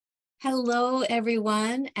Hello,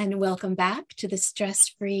 everyone, and welcome back to the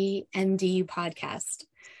Stress-Free MD podcast.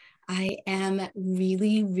 I am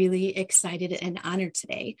really excited and honored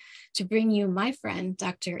today to bring you my friend,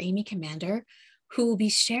 Dr. Amy Comander, who will be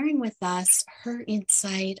sharing with us her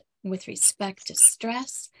insight with respect to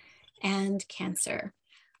stress and cancer.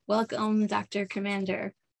 Welcome, Dr.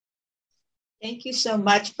 Comander. Thank you so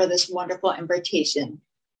much for this wonderful invitation.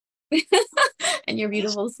 And your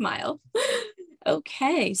beautiful smile.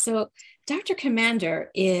 Okay, so Dr. Comander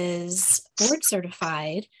is board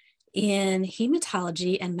certified in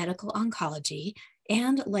hematology and medical oncology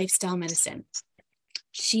and lifestyle medicine.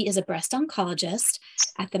 She is a breast oncologist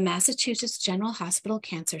at the Massachusetts General Hospital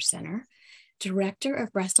Cancer Center, director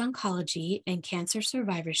of breast oncology and cancer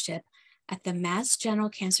survivorship at the Mass General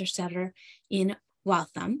Cancer Center in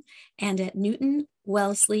Waltham and at Newton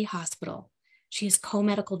Wellesley Hospital. She is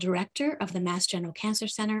co-medical director of the Mass General Cancer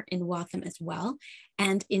Center in Waltham as well,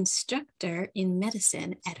 and instructor in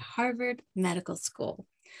medicine at Harvard Medical School.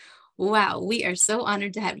 Wow, we are so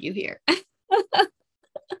honored to have you here.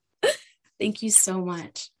 Thank you so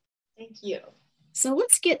much. Thank you. So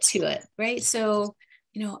let's get to it, right? So,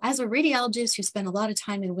 as a radiologist who spent a lot of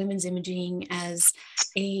time in women's imaging, as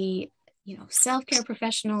a self-care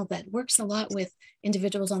professional that works a lot with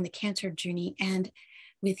individuals on the cancer journey, and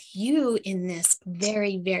with you in this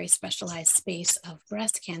very specialized space of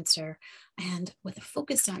breast cancer and with a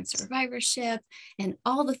focus on survivorship and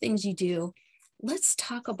all the things you do, let's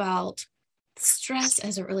talk about stress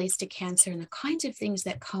as it relates to cancer and the kinds of things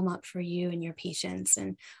that come up for you and your patients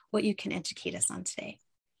and what you can educate us on today.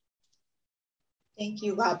 Thank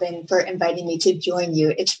you, Robin, for inviting me to join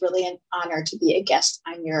you. It's really an honor to be a guest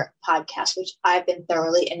on your podcast, which I've been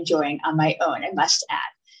thoroughly enjoying on my own, I must add.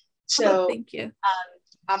 So thank you.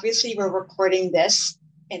 Obviously, we're recording this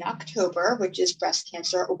in October, which is Breast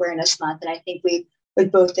Cancer Awareness Month. And I think we would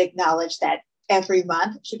both acknowledge that every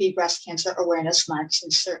month should be Breast Cancer Awareness Month.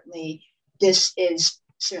 And certainly, this is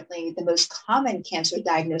certainly the most common cancer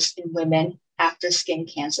diagnosed in women after skin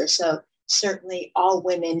cancer. So certainly all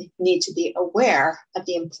women need to be aware of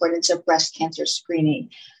the importance of breast cancer screening.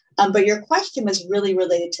 But your question was really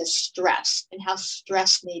related to stress and how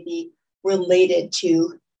stress may be related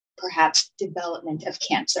to perhaps development of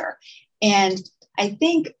cancer. And I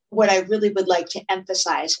think what I really would like to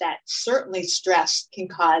emphasize that certainly stress can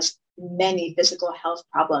cause many physical health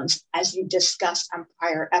problems, as you discussed on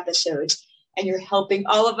prior episodes, and you're helping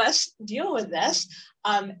all of us deal with this.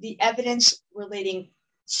 The evidence relating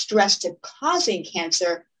stress to causing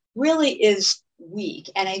cancer really is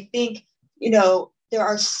weak. And I think, there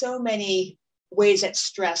are so many ways that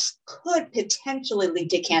stress could potentially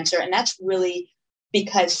lead to cancer. And that's really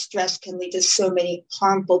because stress can lead to so many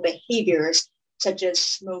harmful behaviors, such as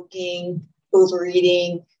smoking,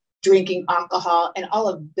 overeating, drinking alcohol, and all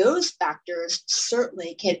of those factors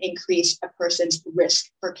certainly can increase a person's risk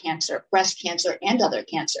for cancer, breast cancer, and other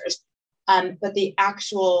cancers. But the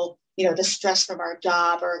actual, the stress from our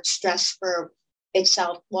job or stress for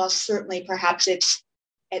itself, while certainly perhaps it's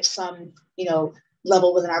at some,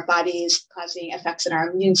 level within our bodies, causing effects in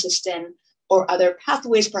our immune system, or other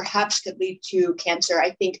pathways perhaps could lead to cancer.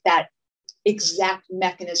 I think that exact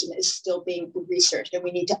mechanism is still being researched and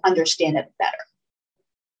we need to understand it better.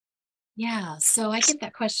 Yeah, so I get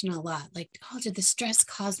that question a lot, like, did the stress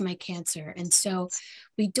cause my cancer? And so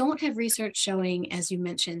we don't have research showing, as you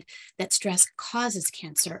mentioned, that stress causes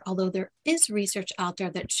cancer, although there is research out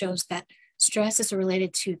there that shows that stress is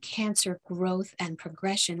related to cancer growth and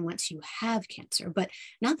progression once you have cancer, but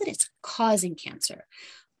not that it's causing cancer.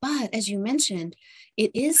 But as you mentioned, it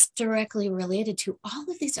is directly related to all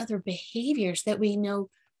of these other behaviors that we know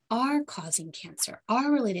are causing cancer,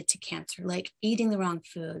 are related to cancer, like eating the wrong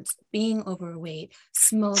foods, being overweight,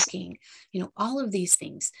 smoking, all of these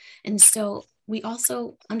things. And so we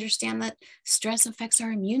also understand that stress affects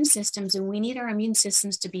our immune systems, and we need our immune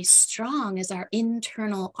systems to be strong as our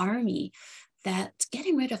internal army that's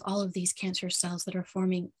getting rid of all of these cancer cells that are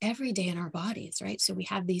forming every day in our bodies, right? So we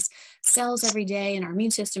have these cells every day and our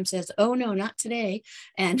immune system says, oh no, not today,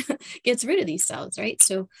 and gets rid of these cells, right?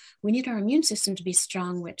 So we need our immune system to be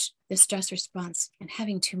strong, which the stress response and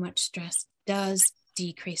having too much stress does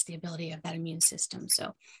decrease the ability of that immune system.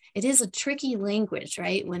 So it is a tricky language,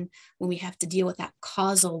 right? When we have to deal with that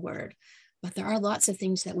causal word, but there are lots of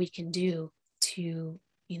things that we can do to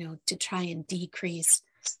try and decrease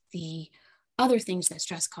the other things that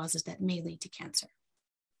stress causes that may lead to cancer.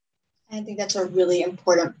 I think that's a really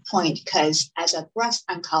important point because as a breast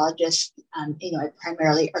oncologist, I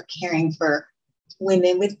primarily are caring for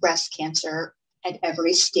women with breast cancer at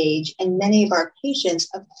every stage. And many of our patients,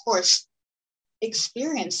 of course,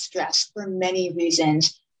 experience stress for many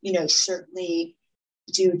reasons. certainly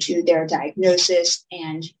due to their diagnosis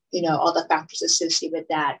and, all the factors associated with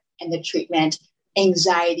that and the treatment,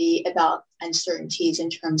 anxiety about uncertainties in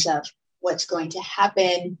terms of what's going to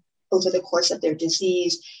happen over the course of their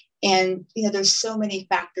disease. And, there's so many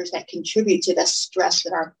factors that contribute to the stress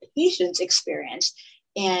that our patients experience.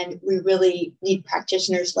 And we really need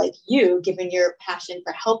practitioners like you, given your passion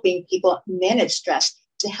for helping people manage stress,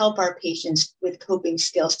 to help our patients with coping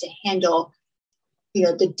skills to handle,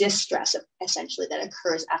 the distress essentially that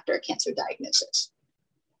occurs after a cancer diagnosis.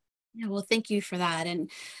 Yeah, well, thank you for that. And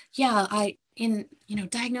yeah,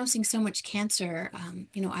 diagnosing so much cancer,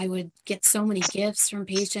 I would get so many gifts from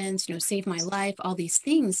patients, save my life, all these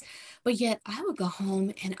things. But yet I would go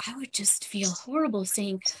home and I would just feel horrible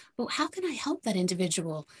saying, well, how can I help that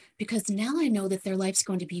individual? Because now I know that their life's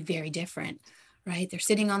going to be very different. Right? They're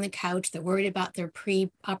sitting on the couch. They're worried about their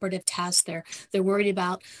pre-operative tests. They're worried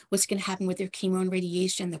about what's going to happen with their chemo and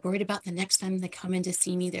radiation. They're worried about the next time they come in to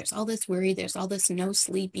see me. There's all this worry. There's all this no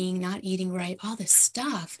sleeping, not eating right, all this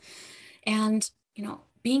stuff. And,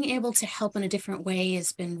 being able to help in a different way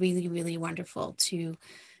has been really, really wonderful to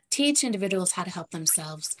teach individuals how to help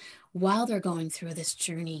themselves while they're going through this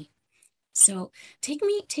journey. So take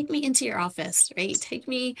me into your office, right? Take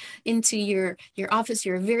me into your office.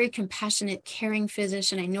 You're a very compassionate, caring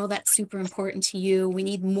physician. I know that's super important to you. We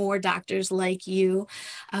need more doctors like you.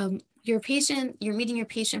 You're meeting your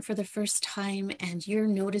patient for the first time, and you're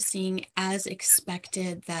noticing, as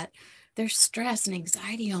expected, that there's stress and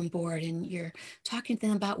anxiety on board, and you're talking to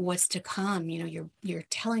them about what's to come. You're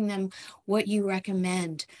telling them what you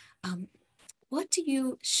recommend. What do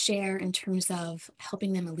you share in terms of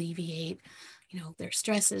helping them alleviate, their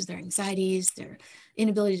stresses, their anxieties, their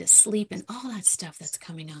inability to sleep, and all that stuff that's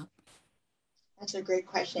coming up? That's a great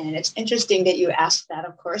question. And it's interesting that you asked that,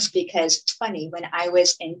 of course, because it's funny. When I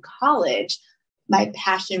was in college, my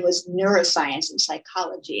passion was neuroscience and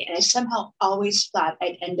psychology. And I somehow always thought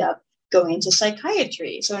I'd end up going into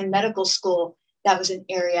psychiatry. So in medical school, that was an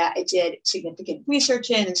area I did significant research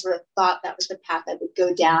in and sort of thought that was the path I would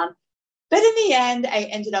go down. But in the end, I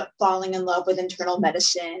ended up falling in love with internal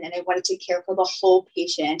medicine, and I wanted to care for the whole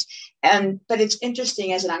patient. But it's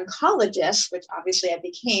interesting, as an oncologist, which obviously I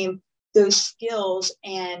became, those skills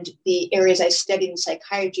and the areas I studied in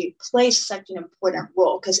psychiatry play such an important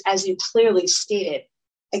role, because as you clearly stated,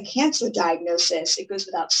 a cancer diagnosis, it goes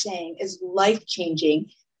without saying, is life-changing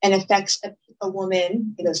and affects a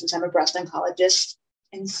woman, since I'm a breast oncologist,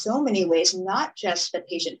 in so many ways, not just the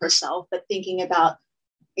patient herself, but thinking about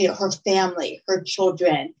her family, her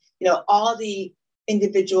children, all the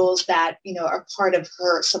individuals that, are part of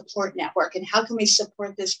her support network. And how can we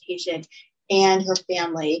support this patient and her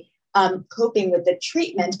family coping with the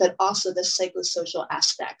treatment, but also the psychosocial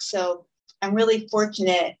aspect. So I'm really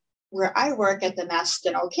fortunate where I work at the Mass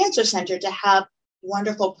General Cancer Center to have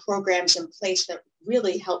wonderful programs in place that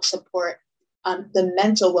really help support the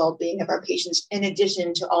mental well-being of our patients, in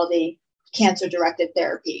addition to all the cancer-directed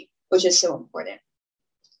therapy, which is so important.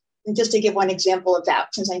 And just to give one example of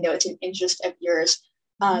that, since I know it's an interest of yours,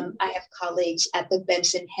 I have colleagues at the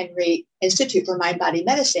Benson Henry Institute for Mind Body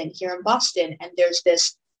Medicine here in Boston, and there's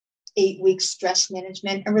this 8-week stress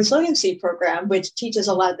management and resiliency program, which teaches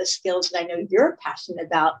a lot of the skills that I know you're passionate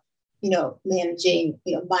about, managing,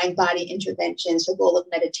 mind body interventions, the role of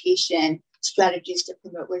meditation, strategies to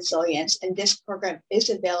promote resilience. And this program is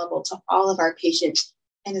available to all of our patients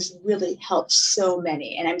and has really helped so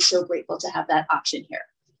many. And I'm so grateful to have that option here.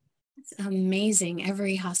 It's amazing.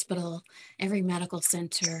 Every hospital, every medical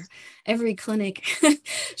center, every clinic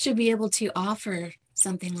should be able to offer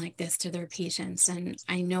something like this to their patients. And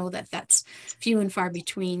I know that that's few and far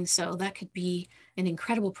between. So that could be an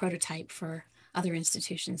incredible prototype for other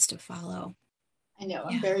institutions to follow. I know.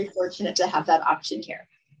 I'm very fortunate to have that option here.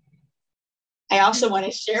 I also want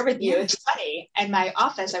to share with you, it's funny, in my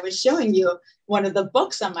office, I was showing you one of the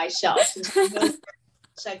books on my shelf.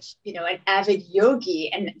 Such, an avid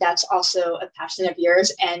yogi, and that's also a passion of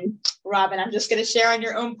yours. And Robin, I'm just going to share on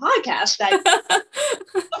your own podcast that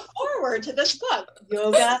the forward to this book,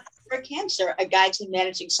 Yoga for Cancer, a guide to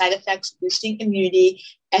managing side effects, boosting immunity,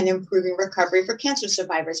 and improving recovery for cancer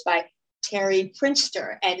survivors, by Terry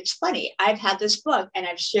Prinster. And it's funny, I've had this book and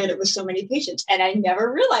I've shared it with so many patients, and I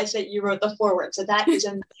never realized that you wrote the forward. So that is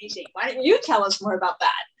amazing. Why don't you tell us more about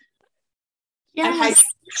that? Yes.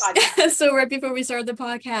 So right before we started the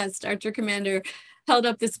podcast, Dr. Comander held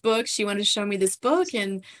up this book. She wanted to show me this book.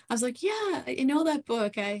 And I was like, yeah, I know that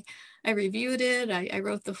book. I reviewed it. I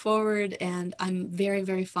wrote the foreword, and I'm very,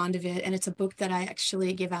 very fond of it. And it's a book that I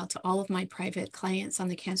actually give out to all of my private clients on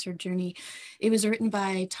the cancer journey. It was written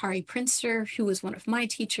by Tari Prinster, who was one of my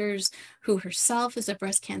teachers, who herself is a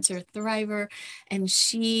breast cancer thriver. And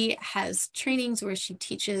she has trainings where she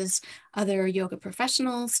teaches other yoga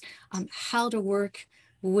professionals how to work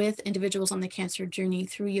with individuals on the cancer journey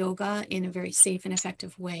through yoga in a very safe and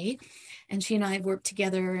effective way. And she and I have worked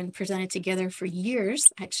together and presented together for years.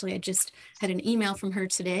 Actually, I just had an email from her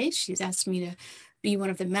today. She's asked me to be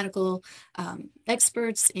one of the medical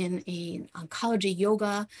experts in a oncology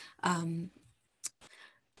yoga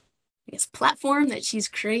platform that she's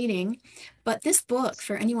creating. But this book,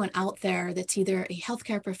 for anyone out there that's either a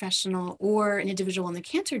healthcare professional or an individual on the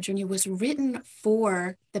cancer journey, was written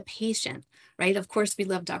for the patient, right? Of course, we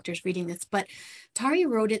love doctors reading this, but Tari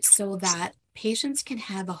wrote it so that patients can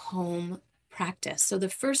have a home practice. So the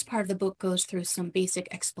first part of the book goes through some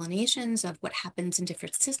basic explanations of what happens in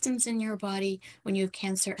different systems in your body when you have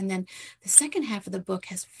cancer. And then the second half of the book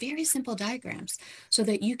has very simple diagrams so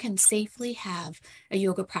that you can safely have a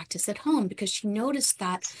yoga practice at home, because she noticed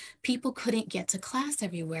that people couldn't get to class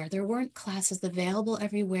everywhere. There weren't classes available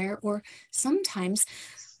everywhere, or sometimes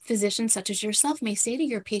physicians such as yourself may say to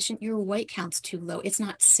your patient, your white count's too low. It's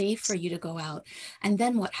not safe for you to go out. And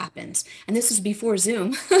then what happens? And this is before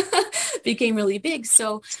Zoom became really big.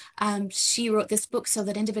 So she wrote this book so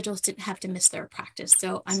that individuals didn't have to miss their practice.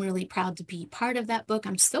 So I'm really proud to be part of that book.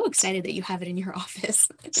 I'm so excited that you have it in your office.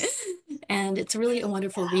 And it's really a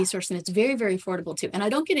wonderful resource, and it's very, very affordable too. And I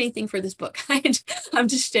don't get anything for this book. I'm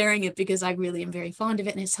just sharing it because I really am very fond of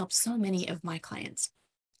it, and it's helped so many of my clients.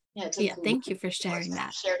 Yeah, thank you for sharing that.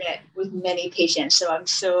 I've shared it with many patients. So I'm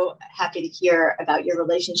so happy to hear about your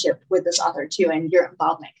relationship with this author too, and your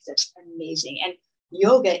involvement, because it's amazing. And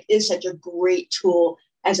yoga is such a great tool,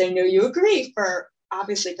 as I know you agree, for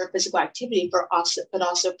obviously for physical activity, but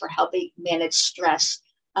also for helping manage stress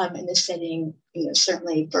in the setting,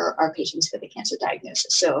 certainly for our patients with a cancer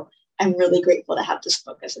diagnosis. So I'm really grateful to have this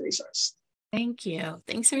book as a resource. Thank you.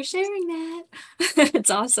 Thanks for sharing that. It's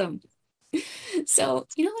awesome. So,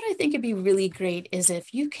 what I think would be really great is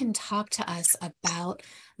if you can talk to us about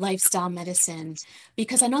lifestyle medicine,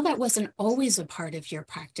 because I know that wasn't always a part of your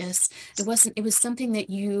practice. It was something that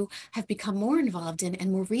you have become more involved in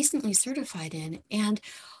and more recently certified in. And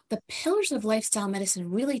the pillars of lifestyle medicine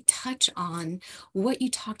really touch on what you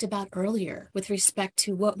talked about earlier with respect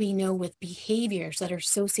to what we know with behaviors that are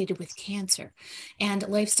associated with cancer. And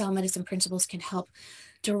lifestyle medicine principles can help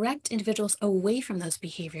direct individuals away from those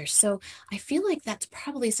behaviors. So I feel like that's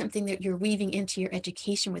probably something that you're weaving into your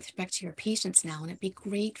education with respect to your patients now, and it'd be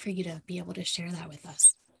great for you to be able to share that with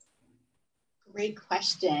us. Great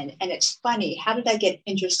question. And it's funny, how did I get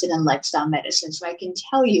interested in lifestyle medicine? So I can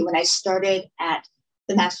tell you, when I started at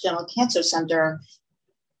the Mass General Cancer Center,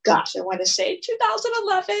 gosh, I want to say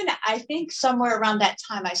 2011, I think somewhere around that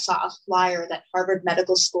time, I saw a flyer that Harvard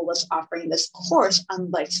Medical School was offering this course on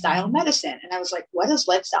lifestyle medicine. And I was like, what is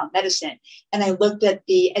lifestyle medicine? And I looked at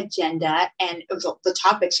the agenda, and the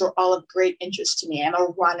topics were all of great interest to me. I'm a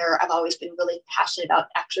runner. I've always been really passionate about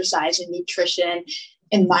exercise and nutrition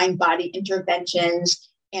and mind-body interventions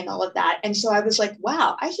and all of that. And so I was like,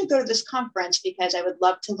 wow, I should go to this conference because I would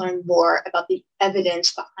love to learn more about the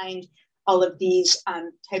evidence behind all of these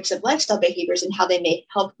types of lifestyle behaviors and how they may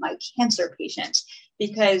help my cancer patients.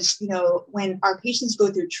 Because, when our patients go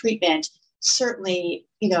through treatment, certainly,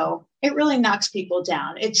 it really knocks people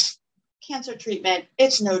down. It's cancer treatment.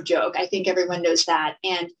 It's no joke. I think everyone knows that.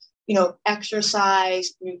 And,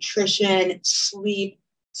 exercise, nutrition, sleep,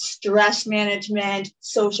 stress management,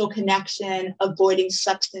 social connection, avoiding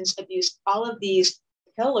substance abuse, all of these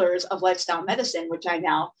pillars of lifestyle medicine, which I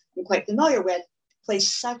now am quite familiar with,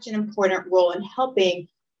 plays such an important role in helping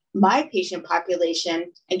my patient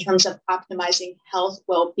population in terms of optimizing health,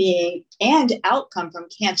 well-being, and outcome from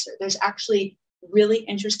cancer. There's actually really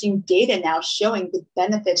interesting data now showing the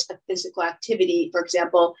benefits of physical activity, for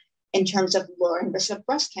example, in terms of lowering risk of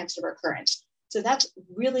breast cancer recurrence. So that's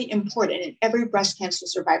really important. And every breast cancer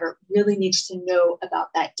survivor really needs to know about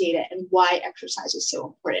that data and why exercise is so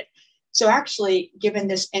important. So actually, given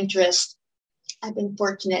this interest, I've been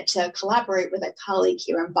fortunate to collaborate with a colleague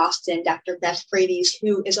here in Boston, Dr. Beth Frades,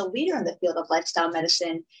 who is a leader in the field of lifestyle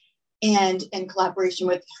medicine. And in collaboration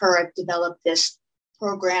with her, I've developed this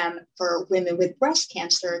program for women with breast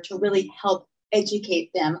cancer to really help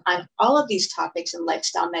educate them on all of these topics in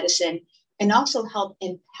lifestyle medicine, and also help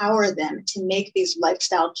empower them to make these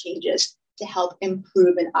lifestyle changes to help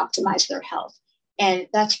improve and optimize their health. And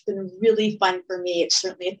that's been really fun for me. It's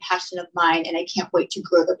certainly a passion of mine, and I can't wait to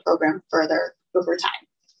grow the program further over time.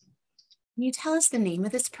 Can you tell us the name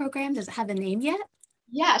of this program? Does it have a name yet?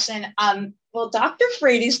 Yes, and well, Dr.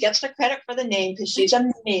 Frades gets the credit for the name because she's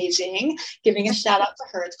amazing. Giving a shout out to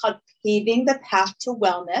her. It's called Paving the Path to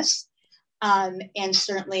Wellness. And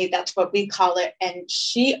certainly that's what we call it. And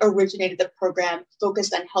she originated the program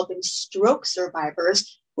focused on helping stroke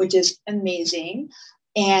survivors, which is amazing.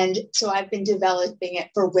 And so I've been developing it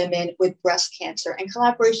for women with breast cancer in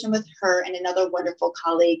collaboration with her and another wonderful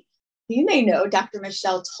colleague who you may know, Dr.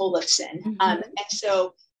 Michelle Tollefson. Mm-hmm. And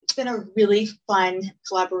so it's been a really fun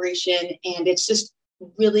collaboration, and it's just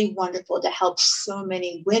really wonderful to help so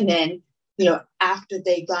many women, you know, after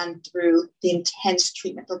they've gone through the intense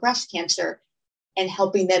treatment for breast cancer, and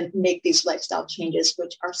helping them make these lifestyle changes,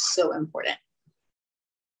 which are so important.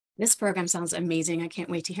 This program sounds amazing. I can't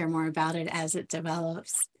wait to hear more about it as it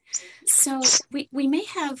develops. So we may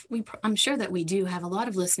have, I'm sure that we do have a lot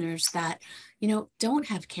of listeners that, you know, don't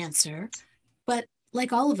have cancer, but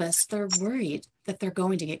like all of us, they're worried that they're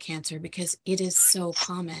going to get cancer because it is so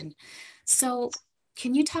common. So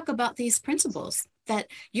can you talk about these principles that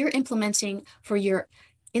you're implementing for your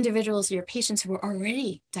individuals, your patients who are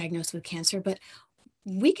already diagnosed with cancer? But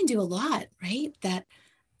we can do a lot, right? That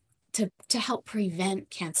to help prevent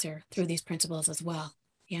cancer through these principles as well.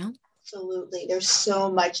 Yeah. Absolutely. There's so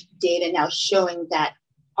much data now showing that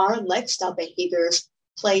our lifestyle behaviors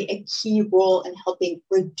play a key role in helping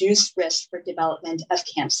reduce risk for development of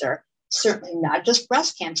cancer. Certainly not just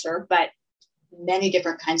breast cancer, but many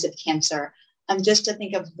different kinds of cancer. Just to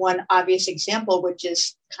think of one obvious example, which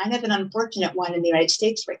is kind of an unfortunate one in the United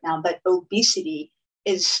States right now, but obesity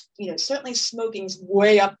is, you know, certainly smoking's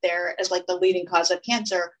way up there as like the leading cause of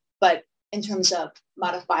cancer, but in terms of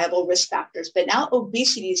modifiable risk factors. But now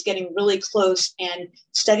obesity is getting really close, and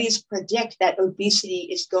studies predict that obesity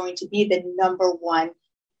is going to be the number one,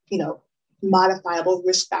 you know, modifiable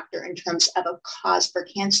risk factor in terms of a cause for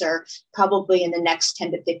cancer, probably in the next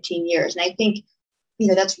 10 to 15 years. And I think, you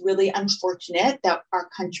know, that's really unfortunate that our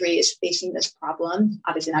country is facing this problem.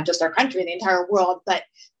 Obviously, not just our country, the entire world, but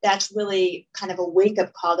that's really kind of a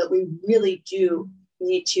wake-up call that we really do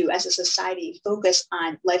need to, as a society, focus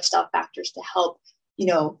on lifestyle factors to help, you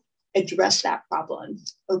know, address that problem.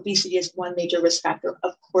 Obesity is one major risk factor.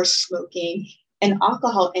 Of course, smoking and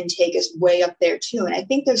alcohol intake is way up there too. And I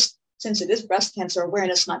think since it is Breast Cancer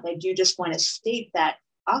Awareness Month, I do just want to state that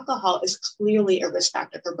alcohol is clearly a risk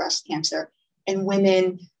factor for breast cancer. And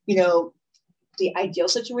women, you know, the ideal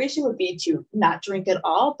situation would be to not drink at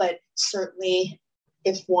all, but certainly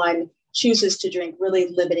if one chooses to drink, really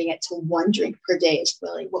limiting it to one drink per day is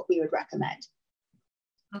really what we would recommend.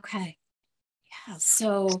 Okay. Yeah.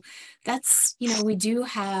 So that's, you know, we do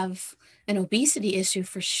have an obesity issue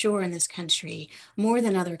for sure in this country, more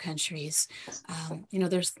than other countries. You know,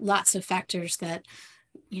 there's lots of factors that,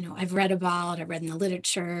 you know, I've read in the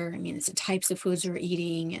literature. I mean, it's the types of foods we're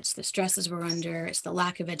eating, it's the stresses we're under, it's the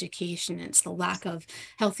lack of education, it's the lack of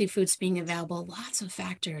healthy foods being available, lots of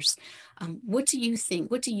factors. What do you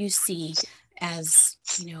think? What do you see as,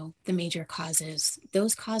 you know, the major causes?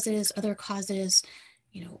 Those causes, other causes,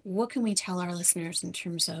 you know, what can we tell our listeners in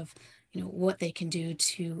terms of, you know, what they can do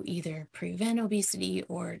to either prevent obesity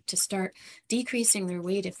or to start decreasing their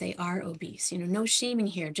weight if they are obese? You know, no shaming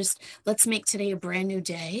here. Just let's make today a brand new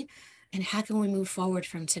day. And how can we move forward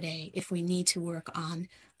from today if we need to work on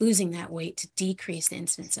losing that weight to decrease the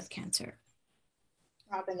incidence of cancer?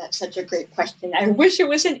 Robin, that's such a great question. I wish it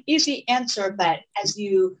was an easy answer, but as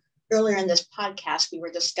you earlier in this podcast, we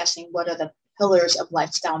were discussing what are the pillars of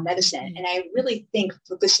lifestyle medicine. Mm-hmm. And I really think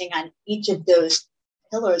focusing on each of those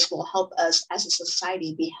pillars will help us as a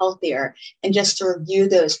society be healthier. And just to review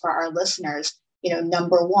those for our listeners, you know,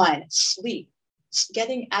 number one, sleep.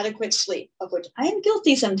 Getting adequate sleep, of which I am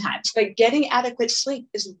guilty sometimes, but getting adequate sleep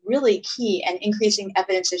is really key, and increasing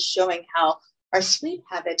evidence is showing how our sleep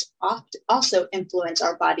habits also influence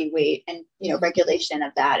our body weight and, you know, regulation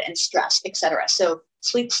of that and stress, etc. So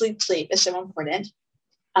sleep is so important.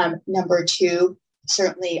 Number two,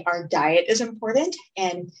 certainly our diet is important,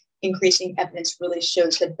 and increasing evidence really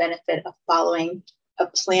shows the benefit of following a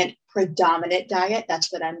plant predominant diet. That's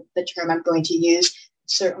the term I'm going to use.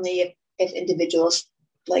 Certainly if individuals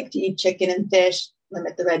like to eat chicken and fish,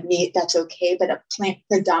 limit the red meat, that's okay. But a plant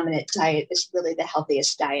predominant diet is really the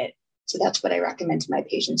healthiest diet. So that's what I recommend to my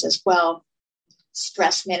patients as well.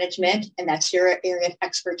 Stress management, and that's your area of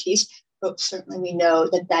expertise. But certainly we know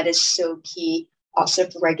that is so key also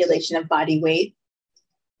for regulation of body weight.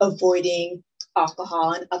 Avoiding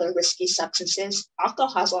alcohol and other risky substances.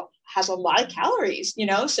 Alcohol has a lot of calories, you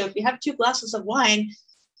know, so if you have 2 glasses of wine,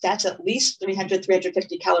 that's at least 300,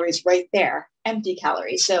 350 calories right there, empty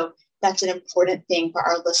calories. So that's an important thing for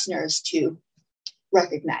our listeners to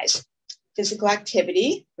recognize. Physical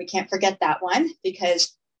activity, we can't forget that one,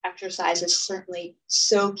 because exercise is certainly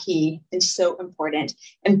so key and so important.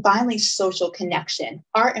 And finally, social connection.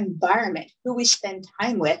 Our environment, who we spend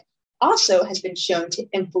time with, also has been shown to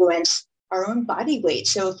influence our own body weight.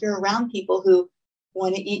 So if you're around people who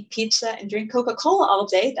want to eat pizza and drink Coca-Cola all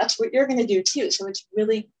day, that's what you're going to do too. So it's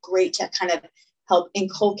really great to kind of help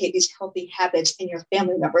inculcate these healthy habits in your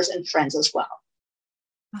family members and friends as well.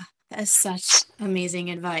 That is such amazing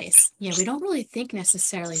advice. Yeah, we don't really think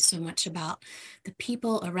necessarily so much about the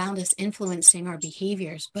people around us influencing our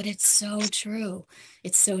behaviors, but it's so true.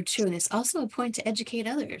 It's so true. And it's also a point to educate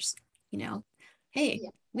others. Hey,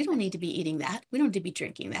 we don't need to be eating that. We don't need to be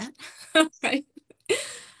drinking that. Right?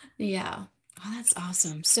 Yeah. Oh, that's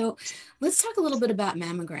awesome. So let's talk a little bit about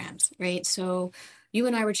mammograms, right? So you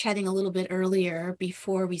and I were chatting a little bit earlier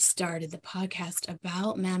before we started the podcast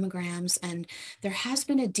about mammograms, and there has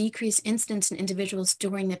been a decreased incidence in individuals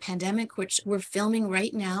during the pandemic, which we're filming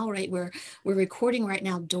right now, right? We're recording right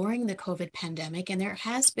now during the COVID pandemic, and there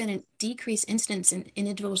has been a decreased incidence in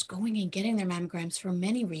individuals going and getting their mammograms for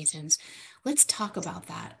many reasons. Let's talk about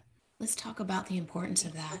that. Let's talk about the importance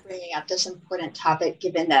of that. For bringing up this important topic,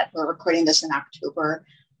 given that we're recording this in October.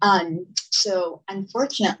 So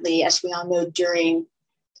unfortunately, as we all know, during,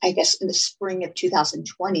 I guess, in the spring of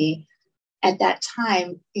 2020, at that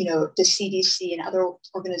time, the CDC and other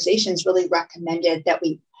organizations really recommended that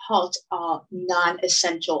we halt all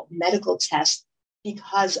non-essential medical tests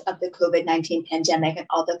because of the COVID-19 pandemic and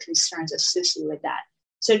all the concerns associated with that.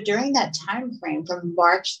 So during that time frame, from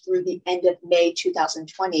March through the end of May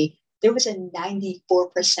 2020, there was a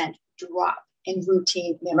 94% drop in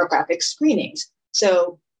routine mammographic screenings.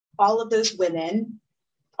 So all of those women,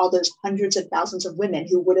 all those hundreds of thousands of women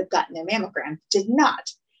who would have gotten their mammogram did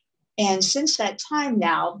not. And since that time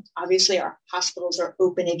now, obviously our hospitals are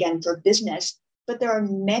open again for business, but there are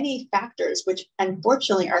many factors which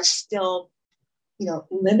unfortunately are still,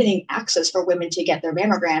 limiting access for women to get their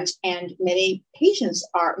mammograms. And many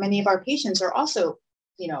of our patients are also,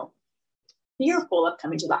 fearful of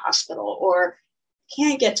coming to the hospital or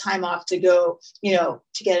can't get time off to go,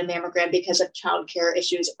 to get a mammogram because of childcare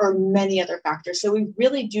issues or many other factors. So we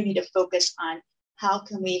really do need to focus on how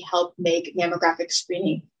can we help make mammographic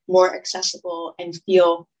screening more accessible and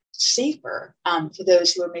feel safer for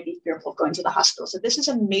those who are maybe fearful of going to the hospital. So this is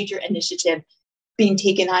a major initiative being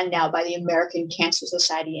taken on now by the American Cancer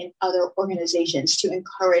Society and other organizations to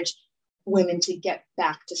encourage women to get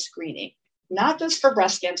back to screening. Not just for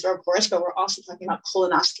breast cancer, of course, but we're also talking about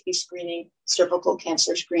colonoscopy screening, cervical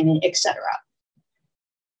cancer screening, et cetera.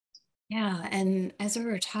 Yeah. And as we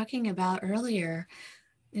were talking about earlier,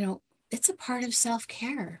 it's a part of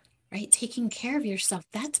self-care, right? Taking care of yourself,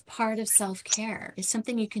 that's part of self-care. It's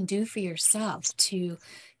something you can do for yourself to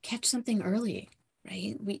catch something early,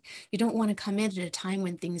 right? You don't want to come in at a time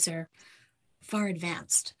when things are far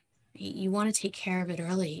advanced. You want to take care of it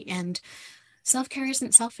early. And self-care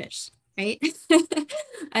isn't selfish. Right?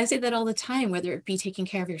 I say that all the time, whether it be taking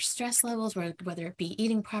care of your stress levels, whether it be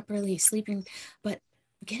eating properly, sleeping, but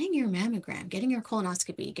getting your mammogram, getting your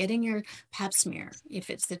colonoscopy, getting your pap smear, if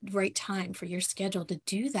it's the right time for your schedule to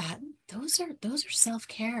do that, those are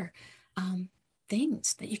self-care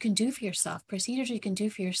things that you can do for yourself, procedures you can do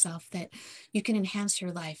for yourself that you can enhance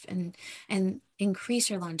your life and increase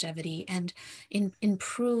your longevity and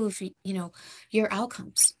improve, your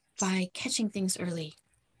outcomes by catching things early.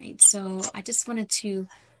 Right. So I just wanted to,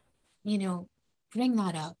 bring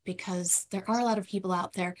that up because there are a lot of people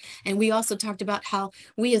out there. And we also talked about how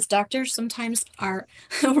we as doctors sometimes are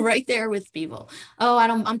right there with people. Oh,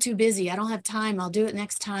 I'm too busy. I don't have time. I'll do it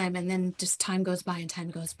next time. And then just time goes by and time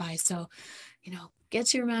goes by. So,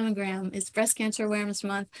 get your mammogram. It's Breast Cancer Awareness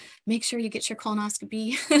Month. Make sure you get your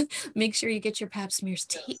colonoscopy. Make sure you get your pap smears.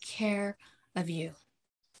 Take care of you.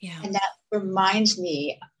 Yeah. And that reminds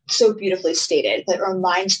me, so beautifully stated, that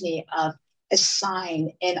reminds me of a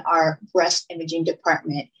sign in our breast imaging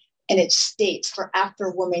department. And it states, for after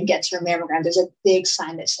a woman gets her mammogram, there's a big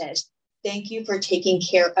sign that says, "Thank you for taking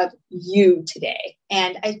care of you today."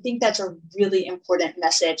 And I think that's a really important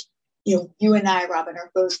message. You and I, Robin,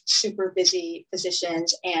 are both super busy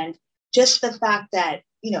physicians. And just the fact that,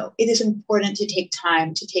 it is important to take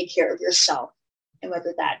time to take care of yourself. And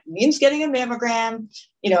whether that means getting a mammogram,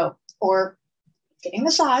 or getting a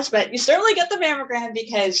massage, but you certainly get the mammogram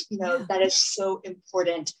because, that is so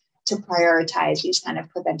important to prioritize these kind of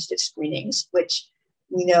preventative screenings, which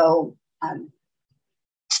we know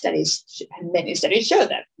many studies show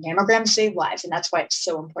that mammograms save lives. And that's why it's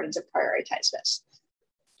so important to prioritize this.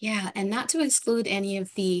 Yeah, and not to exclude any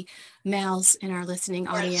of the males in our listening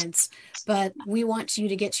audience, but we want you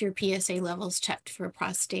to get your PSA levels checked for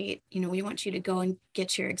prostate. We want you to go and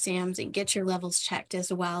get your exams and get your levels checked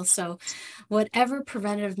as well. So whatever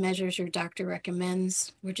preventative measures your doctor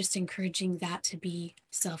recommends, we're just encouraging that to be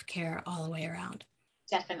self-care all the way around.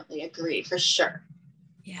 Definitely agree, for sure.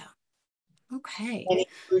 Yeah. Okay. Any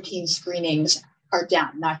routine screenings are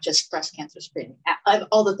down, not just breast cancer screening.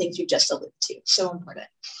 All the things you just alluded to. So important.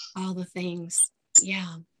 All the things.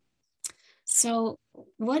 Yeah. So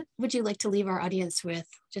what would you like to leave our audience with?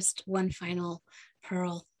 Just one final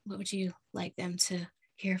pearl. What would you like them to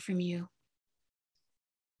hear from you?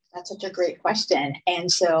 That's such a great question.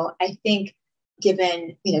 And so I think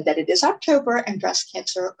given that it is October and Breast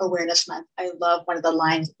Cancer Awareness Month, I love one of the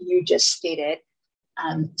lines you just stated.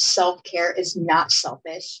 Self-care is not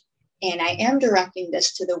selfish. And I am directing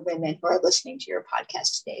this to the women who are listening to your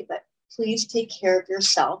podcast today, but please take care of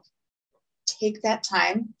yourself. Take that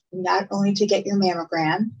time, not only to get your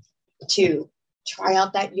mammogram, to try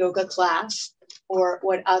out that yoga class or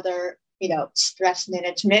what other, stress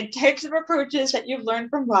management types of approaches that you've learned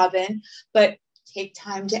from Robin, but take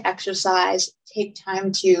time to exercise, take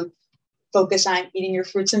time to focus on eating your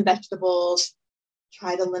fruits and vegetables,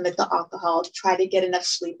 try to limit the alcohol, try to get enough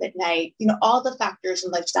sleep at night. All the factors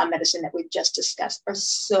in lifestyle medicine that we've just discussed are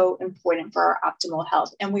so important for our optimal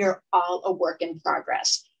health. And we are all a work in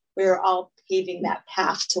progress. We are all paving that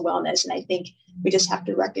path to wellness. And I think we just have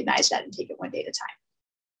to recognize that and take it one day at a time.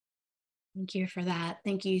 Thank you for that.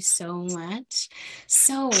 Thank you so much.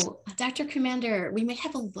 So, Dr. Comander, we may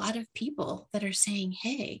have a lot of people that are saying,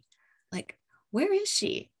 hey, like, where is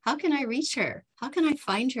she? How can I reach her? How can I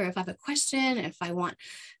find her if I have a question, if I want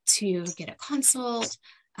to get a consult,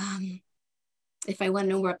 if I want to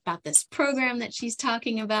know more about this program that she's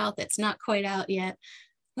talking about that's not quite out yet?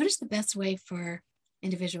 What is the best way for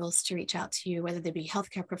individuals to reach out to you, whether they be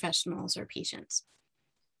healthcare professionals or patients?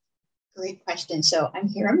 Great question. So I'm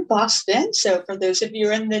here in Boston. So for those of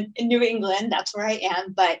you in New England, that's where I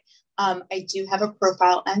am. But I do have a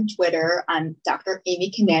profile on Twitter. I'm Dr.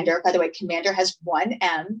 Amy Comander. By the way, Comander has one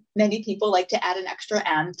M. Many people like to add an extra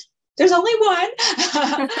M. There's only one.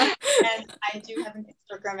 And I do have an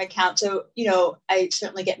Instagram account. So, I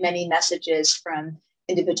certainly get many messages from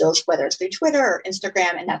individuals, whether it's through Twitter or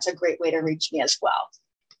Instagram, and that's a great way to reach me as well.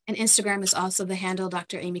 And Instagram is also the handle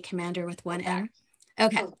Dr. Amy Comander with one M.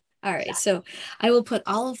 Okay. All right. So I will put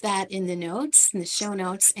all of that in the notes, in the show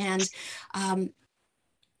notes. And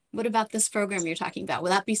what about this program you're talking about? Will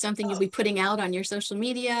that be something you'll be putting out on your social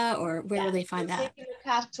media, or where will they find that? Taking the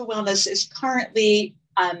Path to Wellness is currently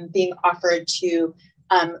being offered to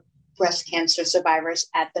breast cancer survivors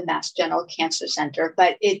at the Mass General Cancer Center,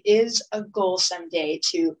 but it is a goal someday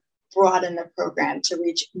to broaden the program to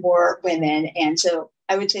reach more women. And so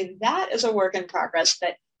I would say that is a work in progress,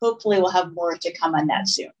 but hopefully we'll have more to come on that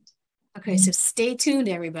soon. Okay, so stay tuned,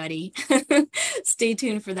 everybody. Stay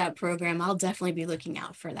tuned for that program. I'll definitely be looking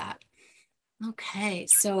out for that. Okay,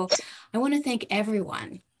 so I want to thank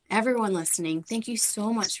everyone listening. Thank you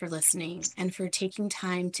so much for listening and for taking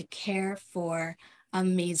time to care for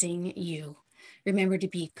amazing you. Remember to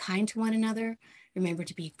be kind to one another. Remember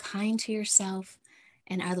to be kind to yourself.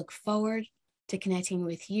 And I look forward to connecting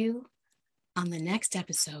with you on the next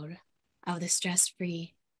episode of the Stress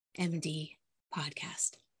Free MD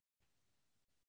podcast.